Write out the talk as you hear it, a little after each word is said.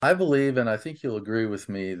I believe, and I think you'll agree with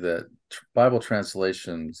me, that Bible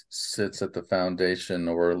translation sits at the foundation,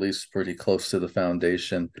 or at least pretty close to the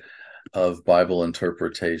foundation, of Bible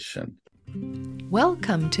interpretation.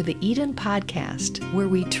 Welcome to the Eden Podcast, where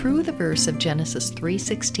we true the verse of Genesis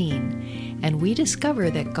 3:16, and we discover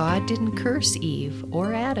that God didn't curse Eve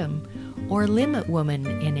or Adam or limit woman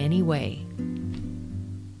in any way.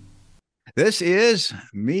 This is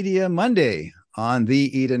Media Monday on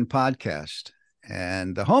the Eden Podcast.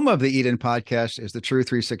 And the home of the Eden Podcast is the True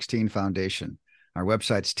 316 Foundation. Our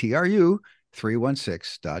website's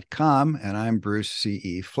tru316.com, and I'm Bruce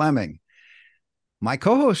C.E. Fleming. My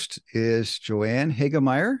co-host is Joanne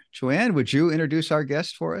Hagemeyer. Joanne, would you introduce our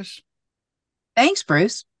guest for us? Thanks,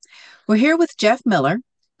 Bruce. We're here with Jeff Miller,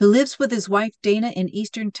 who lives with his wife Dana in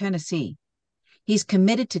Eastern Tennessee. He's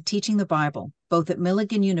committed to teaching the Bible, both at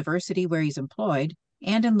Milligan University, where he's employed,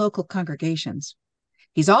 and in local congregations.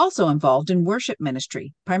 He's also involved in worship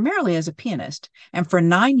ministry, primarily as a pianist, and for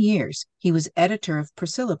 9 years, he was editor of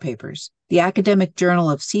Priscilla Papers, the academic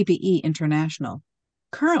journal of CBE International.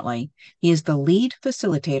 Currently, he is the lead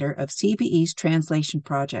facilitator of CBE's translation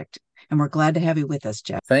project, and we're glad to have you with us,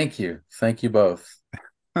 Jeff. Thank you. Thank you both.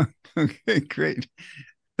 Okay, great.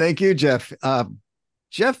 Thank you, Jeff.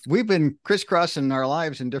 Jeff, we've been crisscrossing our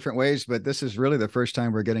lives in different ways, but this is really the first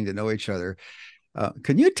time we're getting to know each other.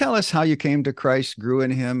 Can you tell us how you came to Christ, grew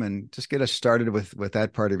in him, and just get us started with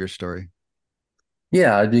that part of your story?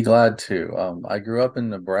 Yeah, I'd be glad to. I grew up in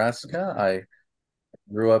Nebraska. I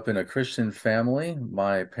grew up in a Christian family.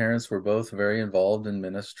 My parents were both very involved in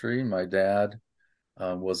ministry. My dad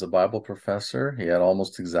was a Bible professor. He had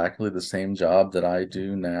almost exactly the same job that I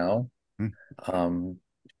do now. Um,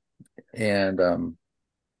 and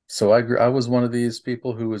so I was one of these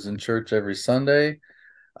people who was in church every Sunday.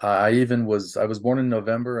 I was born in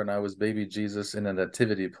November, and I was baby Jesus in a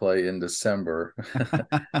nativity play in December.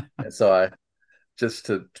 And so just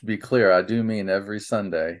to be clear, I do mean every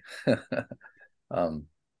Sunday.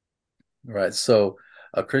 Right. So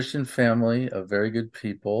a Christian family of very good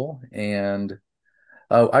people. And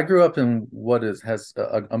I grew up in what has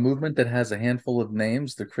a movement that has a handful of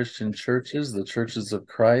names: the Christian churches, the Churches of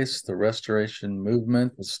Christ, the Restoration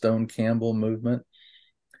Movement, the Stone Campbell Movement.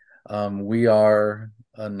 We are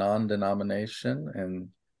a non-denomination, and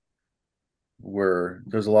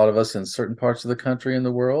there's a lot of us in certain parts of the country and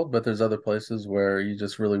the world, but there's other places where you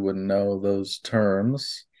just really wouldn't know those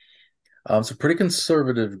terms. It's a pretty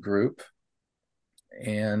conservative group,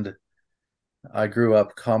 and I grew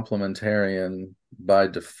up complementarian by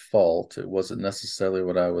default. It wasn't necessarily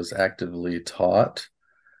what I was actively taught,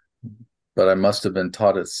 but I must have been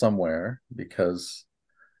taught it somewhere, because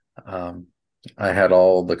I had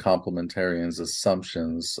all the complementarian's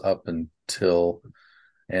assumptions up until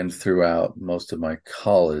and throughout most of my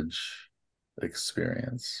college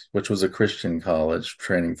experience, which was a Christian college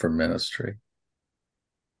training for ministry.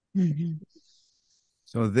 Mm-hmm.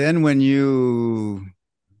 So then when you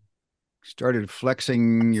started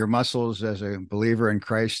flexing your muscles as a believer in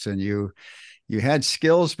Christ, and you had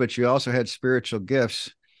skills, but you also had spiritual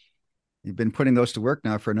gifts, you've been putting those to work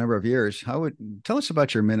now for a number of years. Tell us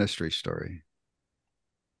about your ministry story.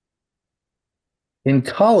 In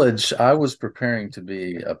college, I was preparing to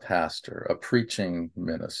be a pastor, a preaching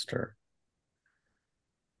minister.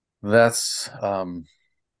 That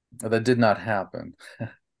did not happen.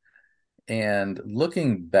 And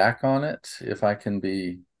looking back on it, if I can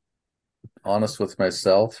be honest with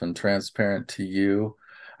myself and transparent to you,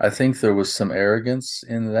 I think there was some arrogance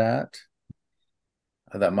in that.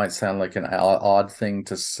 That might sound like an odd thing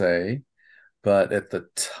to say, but at the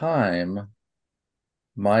time,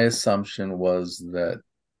 my assumption was that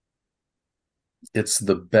it's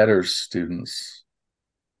the better students,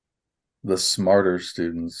 the smarter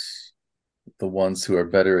students, the ones who are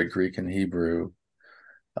better at Greek and Hebrew,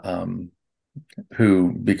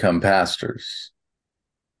 who become pastors.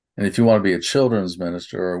 And if you want to be a children's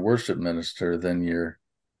minister or a worship minister, then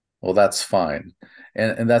that's fine.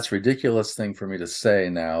 And that's a ridiculous thing for me to say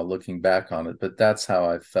now, looking back on it, but that's how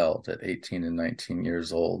I felt at 18 and 19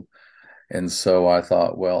 years old. And so I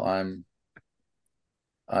thought, well, I'm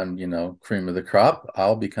cream of the crop.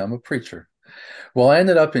 I'll become a preacher. Well, I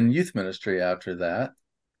ended up in youth ministry after that,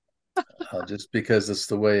 just because it's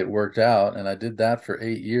the way it worked out. And I did that for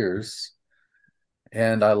 8 years,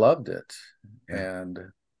 and I loved it. And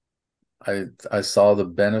I saw the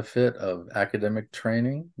benefit of academic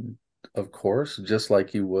training, of course, just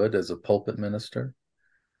like you would as a pulpit minister.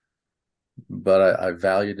 But I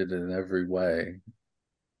valued it in every way.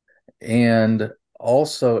 And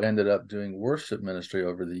also ended up doing worship ministry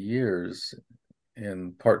over the years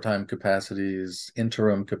in part-time capacities,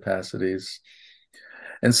 interim capacities.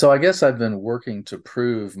 And so I guess I've been working to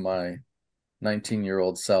prove my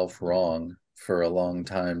 19-year-old self wrong for a long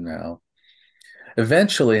time now.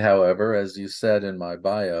 Eventually, however, as you said in my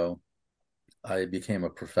bio, I became a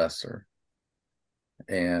professor.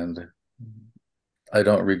 And I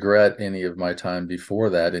don't regret any of my time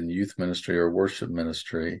before that in youth ministry or worship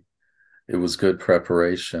ministry. It was good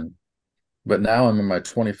preparation. But now I'm in my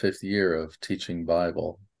 25th year of teaching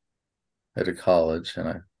Bible at a college, and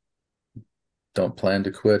I don't plan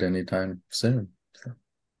to quit anytime soon.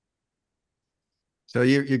 So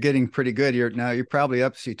you're getting pretty good. You're probably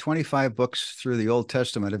up to 25 books through the Old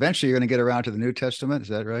Testament. Eventually, you're going to get around to the New Testament. Is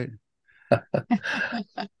that right?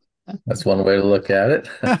 That's one way to look at it.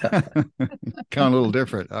 Count a little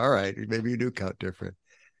different. All right, maybe you do count different.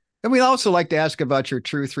 And we'd also like to ask about your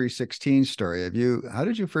True 316 story. How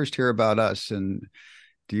did you first hear about us? And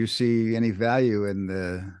do you see any value in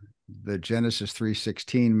the Genesis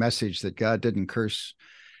 3:16 message that God didn't curse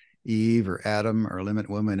Eve or Adam or limit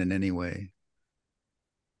women in any way?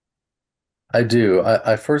 I do.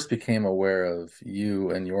 I first became aware of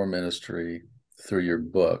you and your ministry through your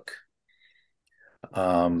book.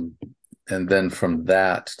 Um, and then from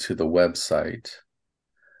that to the website.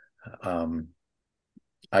 Um,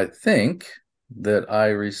 I think that I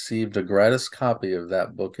received a gratis copy of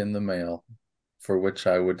that book in the mail, for which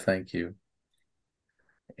I would thank you.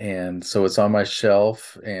 And so it's on my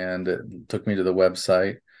shelf, and it took me to the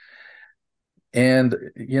website. And,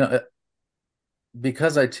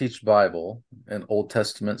 because I teach Bible and Old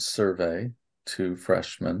Testament survey to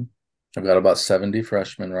freshmen, I've got about 70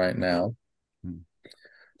 freshmen right now.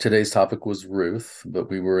 Today's topic was Ruth, but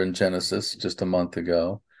we were in Genesis just a month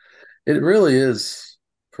ago. It really is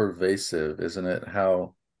pervasive, isn't it?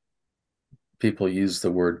 How people use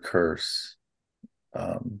the word curse,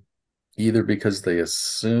 either because they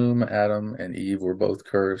assume Adam and Eve were both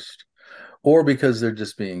cursed, or because they're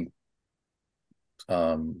just being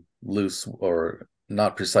loose or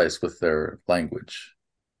not precise with their language,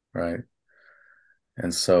 right?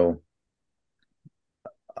 And so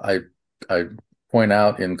I I point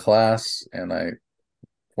out in class and I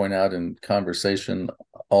point out in conversation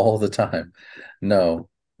all the time, no,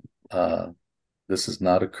 this is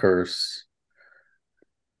not a curse.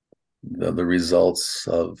 The results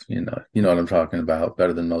of you know what I'm talking about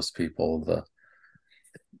better than most people,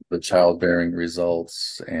 the childbearing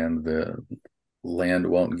results and the land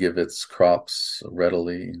won't give its crops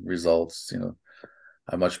readily results.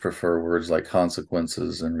 I much prefer words like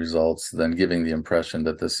consequences and results than giving the impression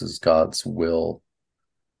that this is God's will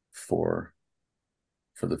for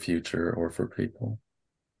the future or for people.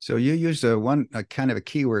 So you used a kind of a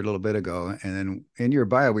keyword a little bit ago, and then in your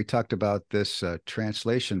bio we talked about this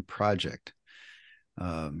translation project.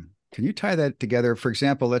 Can you tie that together? For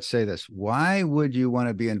example, let's say this: why would you want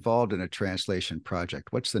to be involved in a translation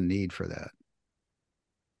project? What's the need for that?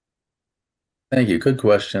 Thank you. Good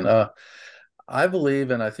question. I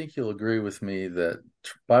believe, and I think you'll agree with me, that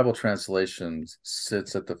Bible translation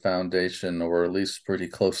sits at the foundation, or at least pretty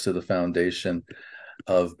close to the foundation,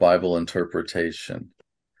 of Bible interpretation.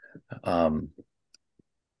 How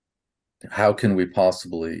can we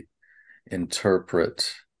possibly interpret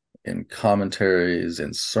in commentaries,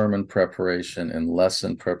 in sermon preparation, in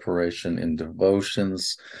lesson preparation, in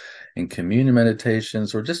devotions, in communion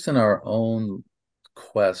meditations, or just in our own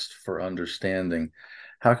quest for understanding?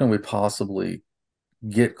 How can we possibly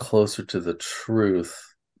get closer to the truth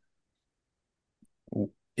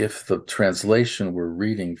if the translation we're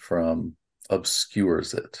reading from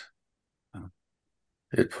obscures it?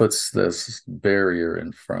 It puts this barrier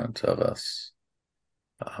in front of us,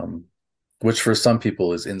 which for some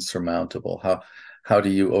people is insurmountable. How do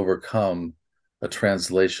you overcome a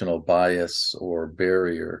translational bias or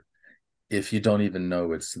barrier if you don't even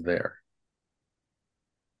know it's there?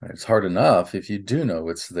 It's hard enough if you do know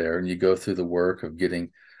it's there and you go through the work of getting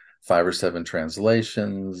 5 or 7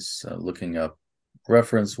 translations, looking up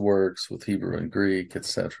reference works with Hebrew and Greek,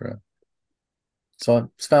 etc. So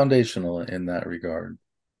it's foundational in that regard.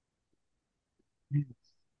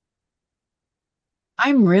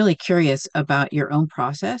 I'm really curious about your own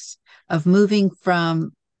process of moving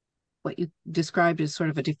from what you described as sort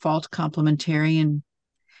of a default complementarian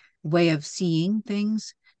way of seeing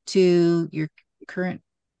things to your current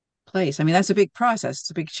place. I mean, that's a big process,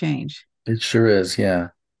 it's a big change. It sure is, yeah.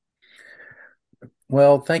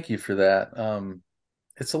 Well, thank you for that.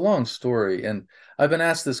 It's a long story, and I've been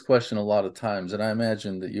asked this question a lot of times, and I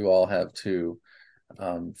imagine that you all have too.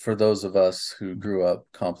 For those of us who grew up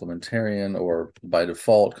complementarian or by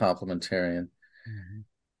default complementarian,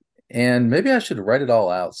 and maybe I should write it all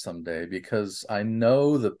out someday because I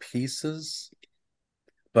know the pieces,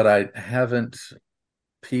 but I haven't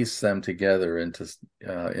piece them together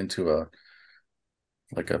into a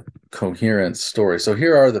like a coherent story. So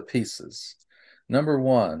here are the pieces. Number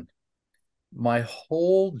one, my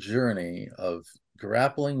whole journey of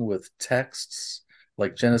grappling with texts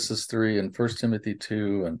like Genesis 3 and First Timothy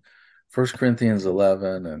 2 and First Corinthians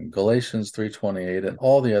 11 and Galatians 3:28 and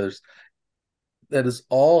all the others, that has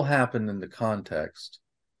all happened in the context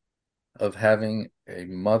of having a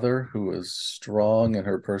mother who is strong in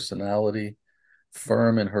her personality,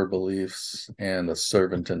 firm in her beliefs, and a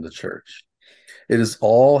servant in the church. It has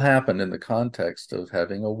all happened in the context of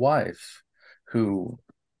having a wife who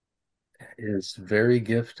is very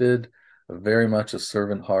gifted, very much a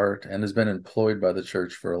servant heart, and has been employed by the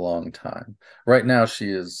church for a long time. Right now, she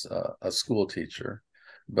is a school teacher,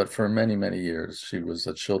 but for many, many years, she was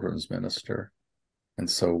a children's minister. And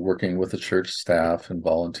so working with the church staff and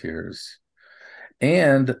volunteers.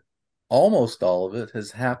 And almost all of it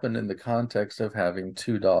has happened in the context of having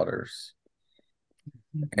two daughters.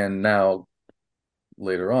 And now,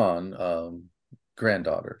 later on,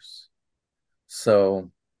 granddaughters.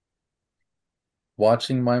 So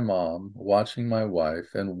watching my mom, watching my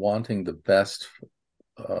wife, and wanting the best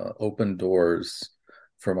open doors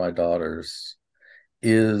for my daughters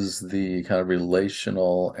is the kind of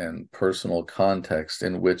relational and personal context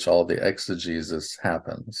in which all the exegesis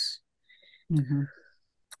happens. Mm-hmm.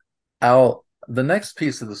 The next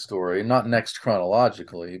piece of the story, not next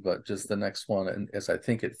chronologically, but just the next one, and as I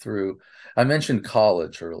think it through, I mentioned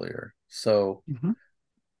college earlier. So Mm-hmm.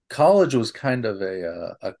 college was kind of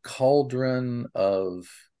a cauldron of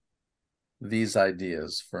these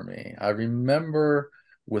ideas for me. I remember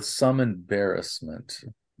with some embarrassment,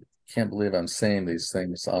 can't believe I'm saying these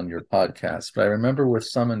things on your podcast, but I remember with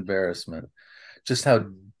some embarrassment just how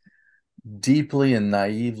deeply and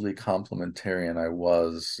naively complementarian I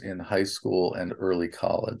was in high school and early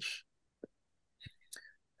college.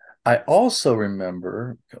 I also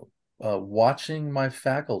remember watching my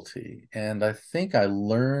faculty, and I think I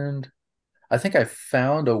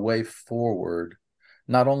found a way forward,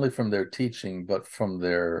 not only from their teaching, but from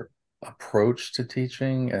their approach to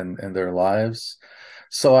teaching and their lives.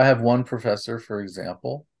 So I have one professor, for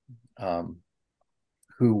example, um,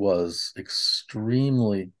 who was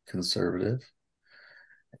extremely conservative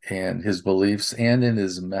in his beliefs and in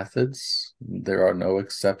his methods. There are no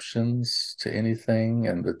exceptions to anything,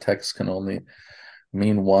 and the text can only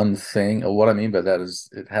mean one thing. What I mean by that is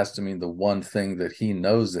it has to mean the one thing that he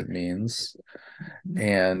knows it means.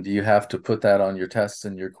 And you have to put that on your tests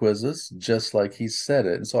and your quizzes, just like he said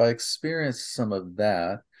it. And so I experienced some of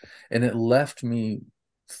that, and it left me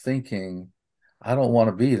thinking, I don't want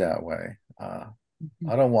to be that way.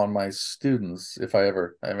 I don't want my students, if I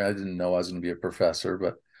ever, I mean, I didn't know I was going to be a professor,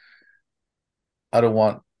 but I don't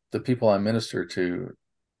want the people I minister to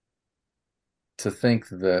think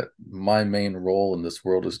that my main role in this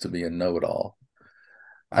world is to be a know-it-all.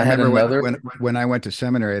 I I had remember another. when I went to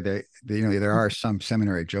seminary, there are some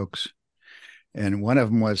seminary jokes, and one of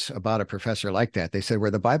them was about a professor like that. They said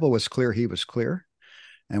where the Bible was clear, he was clear,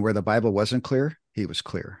 and where the Bible wasn't clear, he was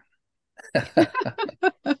clear.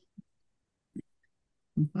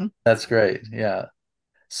 Mm-hmm. That's great. Yeah.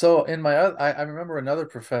 So in I remember another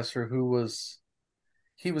professor who was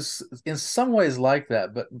he was in some ways like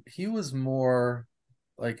that, but he was more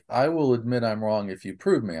like, I will admit I'm wrong if you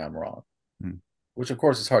prove me I'm wrong, Hmm. which of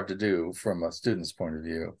course is hard to do from a student's point of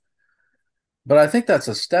view. But I think that's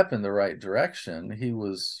a step in the right direction. He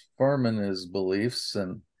was firm in his beliefs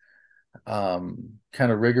and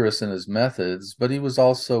kind of rigorous in his methods, but he was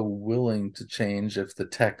also willing to change if the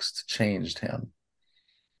text changed him.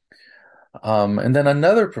 And then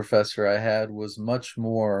another professor I had was much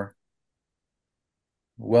more,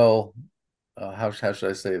 well, how should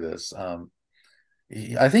I say this?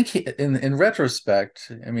 I think in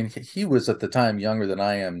retrospect, I mean, he was at the time younger than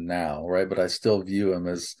I am now, right? But I still view him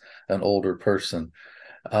as an older person.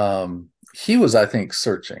 He was, I think,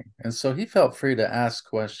 searching, and so he felt free to ask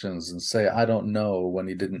questions and say, "I don't know," when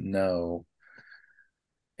he didn't know.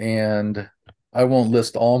 And I won't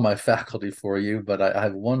list all my faculty for you, but I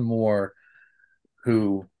have one more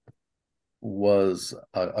who was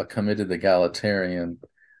a committed egalitarian,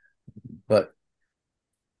 but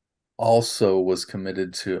also was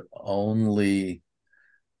committed to only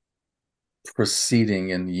proceeding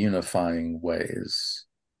in unifying ways.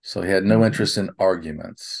 So he had no interest in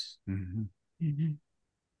arguments. Mm-hmm.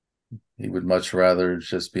 Mm-hmm. He would much rather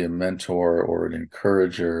just be a mentor or an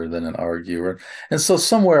encourager than an arguer. And so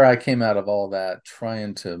somewhere I came out of all that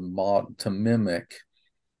trying to mimic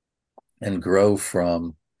and grow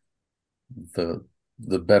from the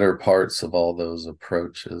better parts of all those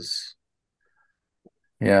approaches.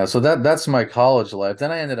 Yeah, so that's my college life.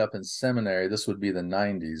 Then I ended up in seminary. This would be the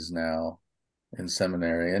 90s now in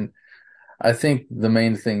seminary. And I think the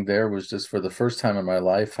main thing there was just for the first time in my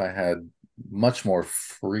life, I had much more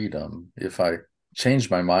freedom. If I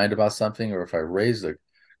changed my mind about something or if I raised a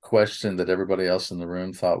question that everybody else in the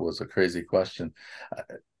room thought was a crazy question,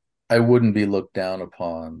 I, I wouldn't be looked down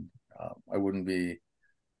upon. I wouldn't be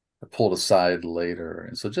pulled aside later.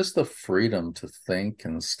 And so just the freedom to think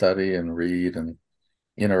and study and read and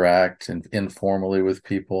interact and informally with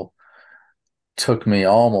people took me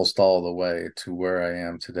almost all the way to where I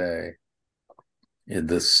am today in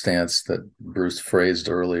this stance that Bruce phrased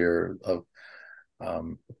earlier of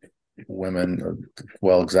um, women.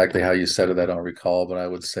 Well, exactly how you said it, I don't recall, but I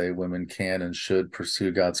would say women can and should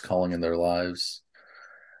pursue God's calling in their lives,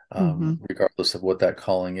 Mm-hmm. regardless of what that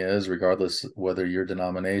calling is, regardless whether your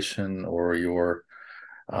denomination or your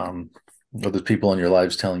or the people in your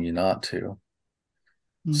lives telling you not to.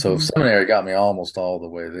 So Mm-hmm. seminary got me almost all the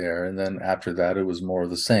way there. And then after that, it was more of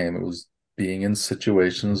the same. It was being in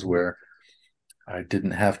situations where I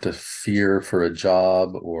didn't have to fear for a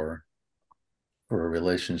job or for a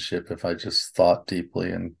relationship if I just thought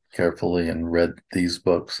deeply and carefully and read these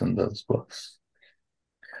books and those books.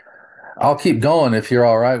 I'll keep going if you're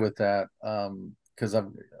all right with that, because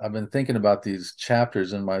I've been thinking about these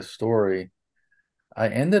chapters in my story. I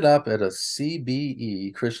ended up at a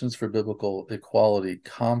CBE, Christians for Biblical Equality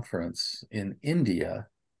conference in India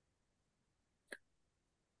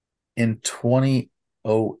in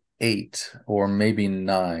 2008 or maybe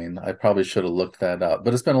nine. I probably should have looked that up,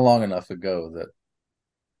 but it's been long enough ago that,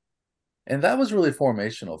 and that was really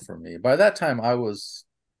formational for me. By that time, I was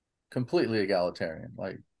completely egalitarian.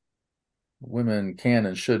 Like women can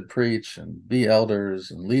and should preach and be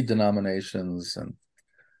elders and lead denominations, and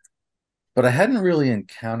but I hadn't really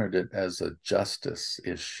encountered it as a justice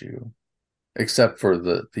issue, except for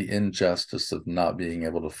the injustice of not being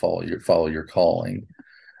able to follow your calling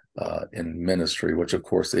in ministry, which of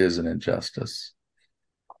course is an injustice.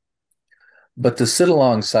 But to sit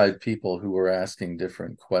alongside people who were asking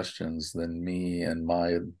different questions than me and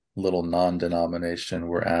my little non-denomination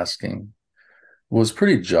were asking was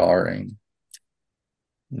pretty jarring.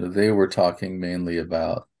 They were talking mainly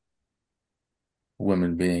about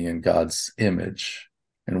women being in God's image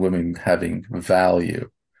and women having value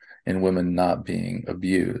and women not being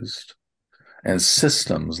abused and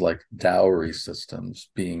systems like dowry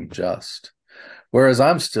systems being just. Whereas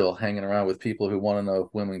I'm still hanging around with people who want to know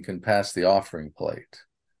if women can pass the offering plate.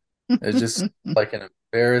 It's just like an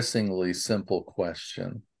embarrassingly simple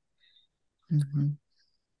question Mm-hmm.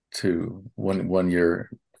 to when you're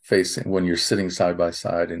sitting side by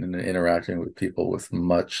side and interacting with people with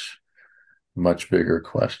much bigger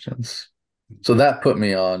questions. So that put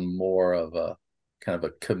me on more of a kind of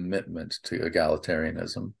a commitment to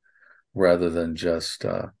egalitarianism rather than just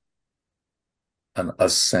an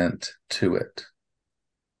assent to it.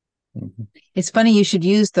 Mhm. It's funny you should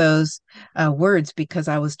use those words because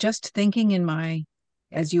I was just thinking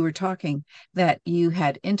as you were talking, that you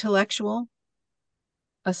had intellectual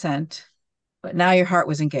assent, but now your heart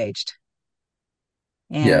was engaged.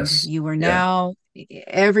 And Yes. you were Yeah. now,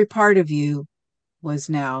 every part of you was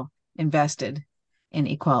now invested in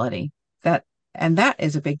equality. That, and that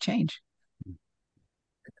is a big change.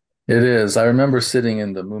 It is. I remember sitting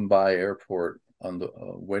in the Mumbai airport on the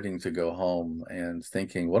waiting to go home and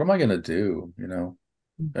thinking, what am I going to do?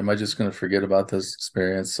 Am I just going to forget about this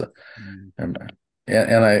experience? Mm. And,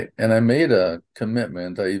 and I made a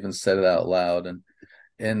commitment. I even said it out loud, and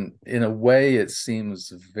in a way, it seems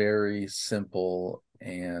very simple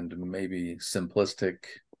and maybe simplistic.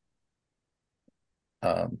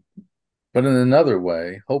 Um, but in another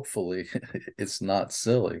way, hopefully, it's not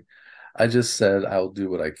silly. I just said I'll do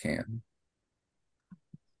what I can.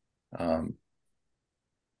 Um,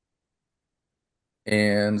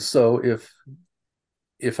 and so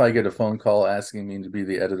if I get a phone call asking me to be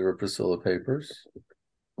the editor of Priscilla Papers,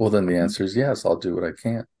 well, then the answer is yes, I'll do what I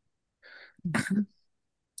can. Mhm.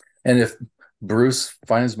 And if Bruce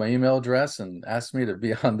finds my email address and asks me to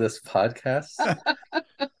be on this podcast,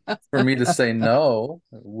 for me to say no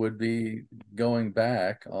would be going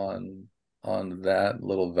back on that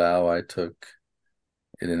little vow I took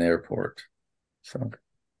in an airport. So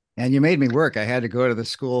And you made me work. I had to go to the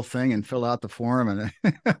school thing and fill out the form, and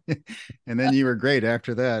and then you were great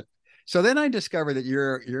after that. So then I discovered that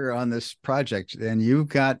you're on this project, and you've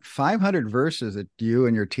got 500 verses that you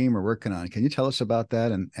and your team are working on. Can you tell us about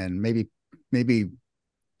that, and maybe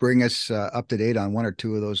bring us up to date on one or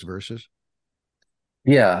two of those verses?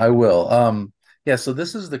 yeah, I will. Yeah, so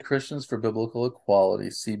this is the Christians for Biblical Equality,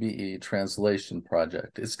 CBE translation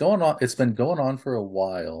project. It's been going on for a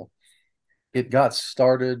while. It got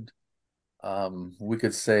started, we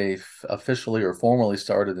could say officially or formally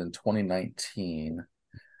started in 2019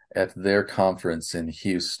 at their conference in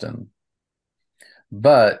Houston.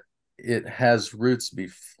 But it has roots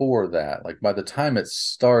before that. Like by the time it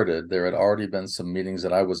started, there had already been some meetings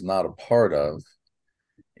that I was not a part of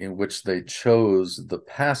in which they chose the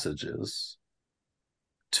passages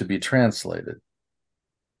to be translated.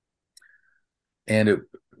 And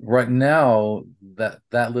right now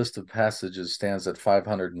that list of passages stands at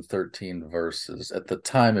 513 verses. At the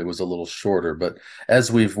time it was a little shorter, but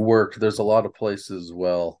as we've worked, there's a lot of places,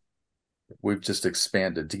 well, we've just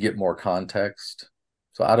expanded to get more context.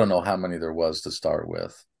 So I don't know how many there was to start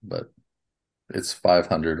with, but it's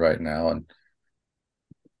 500 right now, and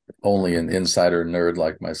only an insider nerd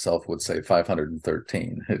like myself would say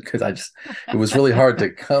 513 because it was really hard to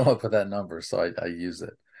come up with that number, so I use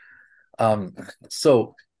it.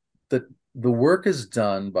 So the the work is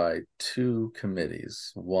done by two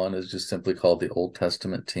committees. One is just simply called the Old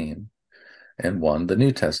Testament team, and one the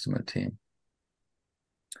New Testament team.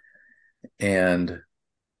 And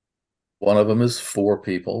one of them is four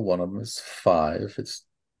people, one of them is five. It's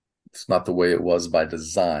not the way it was by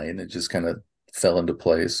design. It just kind of fell into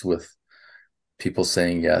place with people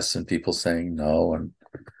saying yes and people saying no,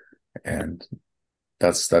 and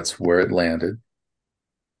that's where it landed.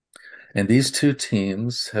 And these two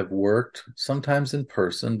teams have worked sometimes in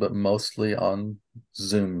person, but mostly on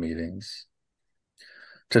Zoom meetings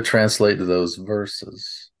to translate those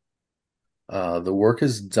verses. The work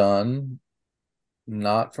is done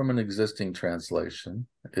not from an existing translation.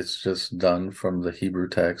 It's just done from the Hebrew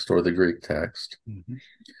text or the Greek text. Mm-hmm.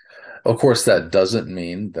 Of course, that doesn't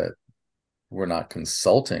mean that we're not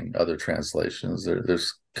consulting other translations.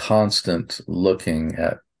 There's constant looking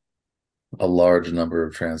at a large number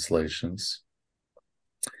of translations.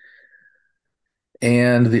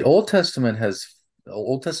 And the Old Testament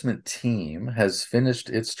team has finished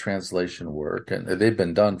its translation work, and they've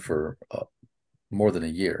been done for more than a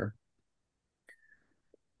year.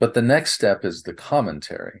 But the next step is the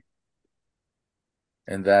commentary,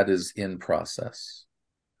 and that is in process.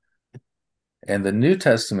 And the New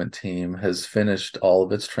Testament team has finished all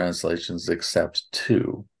of its translations except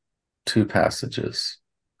two passages.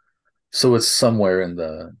 So it's somewhere in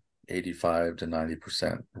the 85 to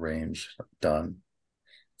 90% range done.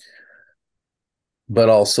 But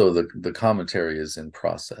also the commentary is in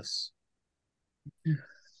process.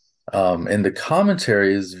 And the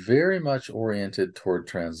commentary is very much oriented toward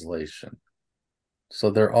translation.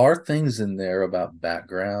 So there are things in there about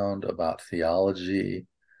background, about theology,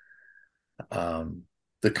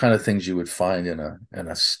 the kind of things you would find in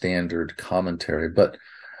a standard commentary, but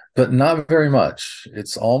not very much.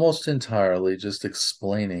 It's almost entirely just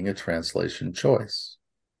explaining a translation choice.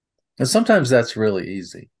 And sometimes that's really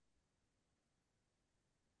easy.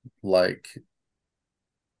 Like,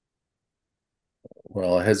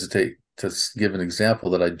 well, I hesitate to give an example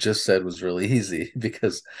that I just said was really easy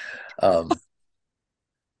because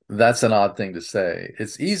that's an odd thing to say.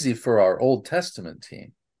 It's easy for our Old Testament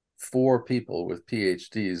team, four people with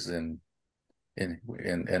PhDs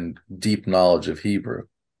in deep knowledge of Hebrew,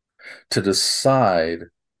 to decide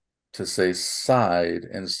to say side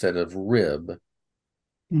instead of rib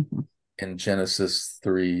mm-hmm. in Genesis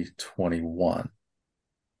 3:21.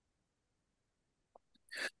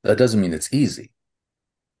 That doesn't mean it's easy,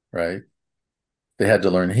 right? They had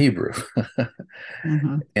to learn Hebrew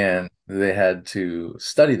mm-hmm. and they had to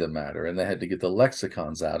study the matter, and they had to get the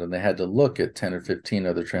lexicons out, and they had to look at 10 or 15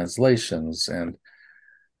 other translations and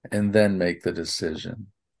then make the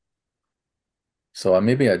decision. So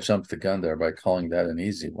maybe I jumped the gun there by calling that an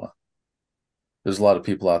easy one. There's a lot of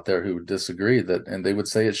people out there who would disagree and they would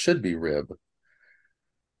say it should be rib.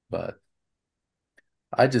 But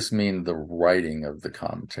I just mean the writing of the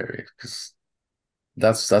commentary, because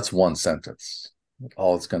that's one sentence.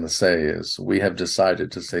 All it's going to say is, we have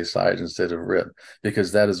decided to say side instead of rib,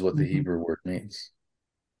 because that is what the mm-hmm. Hebrew word means.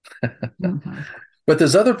 Mm-hmm. But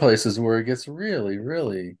there's other places where it gets really,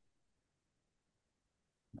 really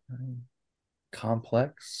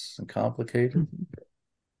complex and complicated.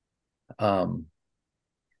 Mm-hmm.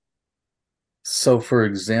 So, for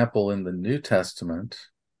example, in the New Testament,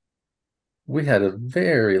 we had a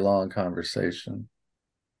very long conversation.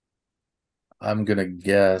 I'm going to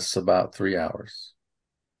guess about 3 hours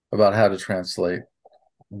about how to translate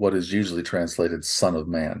what is usually translated Son of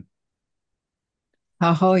Man.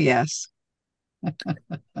 Oh, yes.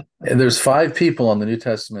 And there's 5 people on the New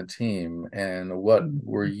Testament team, and what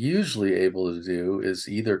we're usually able to do is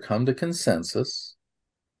either come to consensus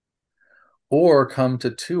or come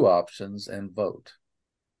to 2 options and vote.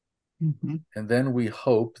 Mm-hmm. And then we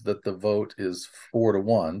hope that the vote is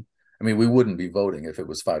 4-1. I mean, we wouldn't be voting if it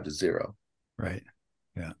was 5-0. Right.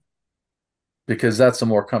 Yeah. Because that's a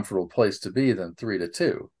more comfortable place to be than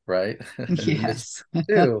 3-2, right? And it's Yes.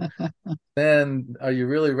 2. Then are you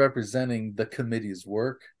really representing the committee's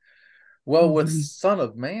work? Well, with Mhm. Son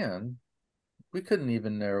of Man, we couldn't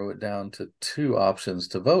even narrow it down to 2 options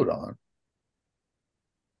to vote on.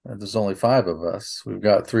 And there's only 5 of us. We've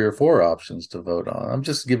got 3 or 4 options to vote on. I'm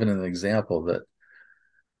just giving an example that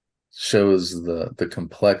shows the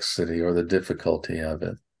complexity or the difficulty of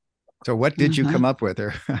it. So what did you come up with?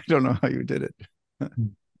 Or I don't know how you did it.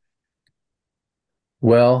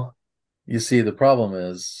 Well, you see, the problem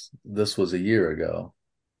is this was a year ago.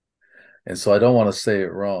 And so I don't want to say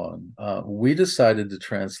it wrong. We decided to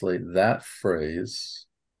translate that phrase,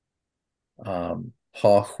 "Ha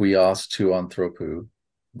huios tu anthropou,"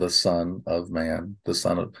 the Son of Man, the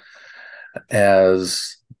Son of,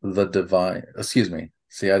 as the divine, excuse me.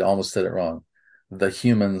 See, I almost said it wrong. The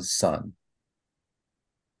human Son,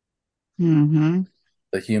 Mm-hmm.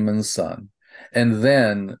 the human Son. And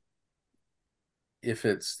then if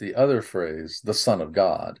it's the other phrase, the Son of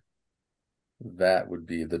God, that would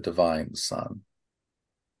be the divine Son.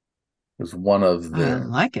 Because I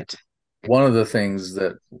like it. one of the things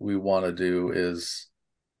that we want to do is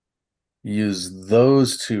use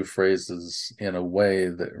those 2 phrases in a way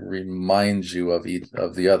that reminds you of each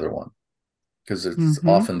of the other one, because it's Mm-hmm.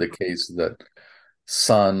 often the case that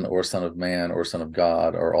Son or Son of Man or Son of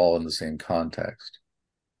God are all in the same context.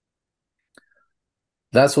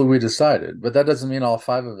 That's what we decided, but that doesn't mean all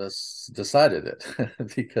 5 of us decided it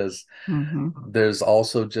because Mm-hmm. there's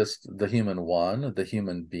also just the human one, the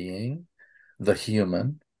human being, the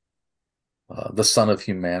human, the Son of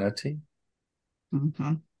humanity,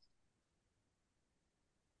 Mm-hmm.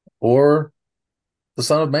 or the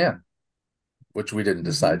Son of Man, which we didn't Mm-hmm.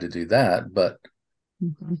 decide to do that. But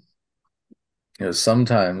Mm-hmm.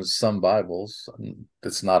 sometimes some Bibles,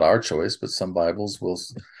 it's not our choice, but some Bibles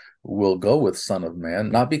will go with Son of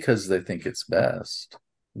Man, not because they think it's best.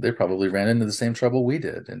 They probably ran into the same trouble we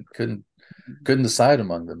did and couldn't decide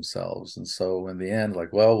among themselves. And so in the end,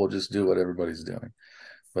 like, well, we'll just do what everybody's doing.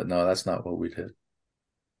 But no, that's not what we did.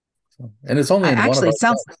 So, and it's only I in one of actually our it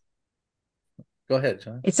sounds texts. Go ahead,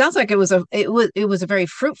 John. it sounds like it was a very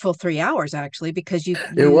fruitful 3 hours actually, because you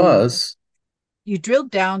It you was. you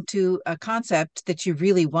drilled down to a concept that you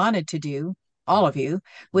really wanted to do, all of you,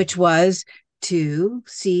 which was to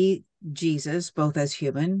see Jesus both as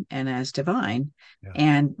human and as divine. Yeah.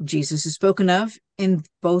 And Jesus is spoken of in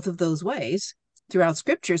both of those ways throughout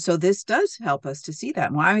scripture. So this does help us to see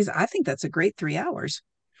that. Well, I think that's a great 3 hours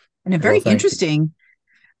and a Well, very thank you. interesting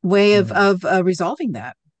way of, Mhm. resolving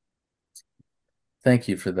that. Thank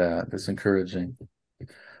you for that. It's encouraging.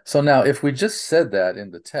 So now, if we just said that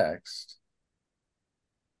in the text,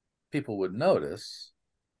 people would notice,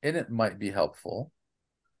 and it might be helpful,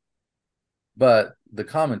 but the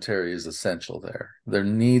commentary is essential there. There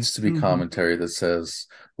needs to be Mm-hmm. commentary that says,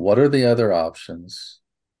 what are the other options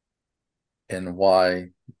and why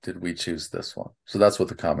did we choose this one? So that's what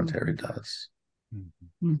the commentary Mm-hmm. does.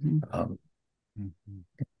 Mm-hmm. Um, Mm-hmm.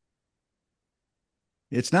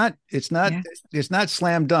 It's not Yeah. it's not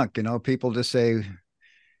slam dunk. People just say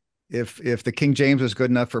if the King James was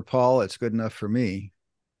good enough for Paul, it's good enough for me.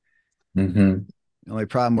 mm-hmm. The only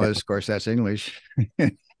problem was, of course, that's English.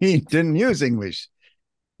 He didn't use English.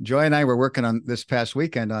 Joy and I were working on this past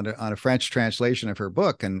weekend on a French translation of her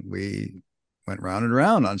book, and we went round and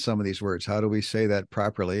round on some of these words. How do we say that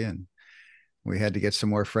properly? And we had to get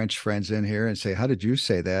some more French friends in here and say, how did you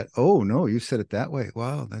say that? Oh, no, you said it that way.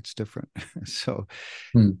 Wow, that's different. So,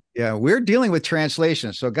 Hmm. yeah, we're dealing with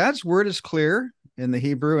translation. So God's word is clear in the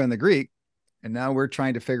Hebrew and the Greek, and now we're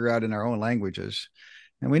trying to figure out in our own languages.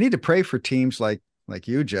 And we need to pray for teams like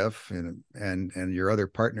you, Jeff, and your other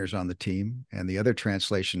partners on the team and the other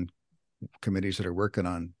translation committees that are working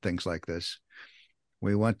on things like this.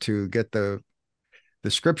 We want to get the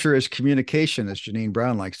scripture is communication, as Janine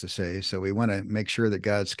Brown likes to say. So we want to make sure that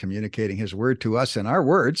God's communicating his word to us in our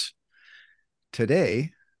words today.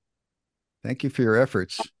 Thank you for your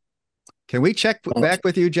efforts. Can we check back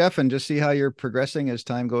with you, Jeff, and just see how you're progressing as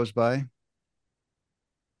time goes by?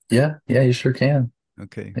 Yeah, you sure can.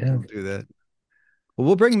 Okay, Yeah. we'll do that. Well,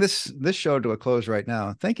 we'll bring this show to a close right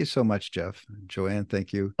now. Thank you so much, Jeff. Joanne,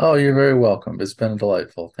 thank you. Oh, you're very welcome. It's been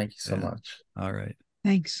delightful. Thank you so much. All right.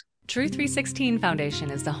 Thanks. True 316 Foundation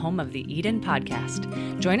is the home of the Eden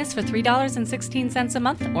Podcast. Join us for $3.16 a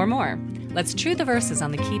month or more. Let's true the verses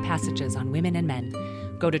on the key passages on women and men.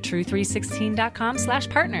 Go to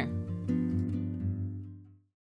true316.com/partner.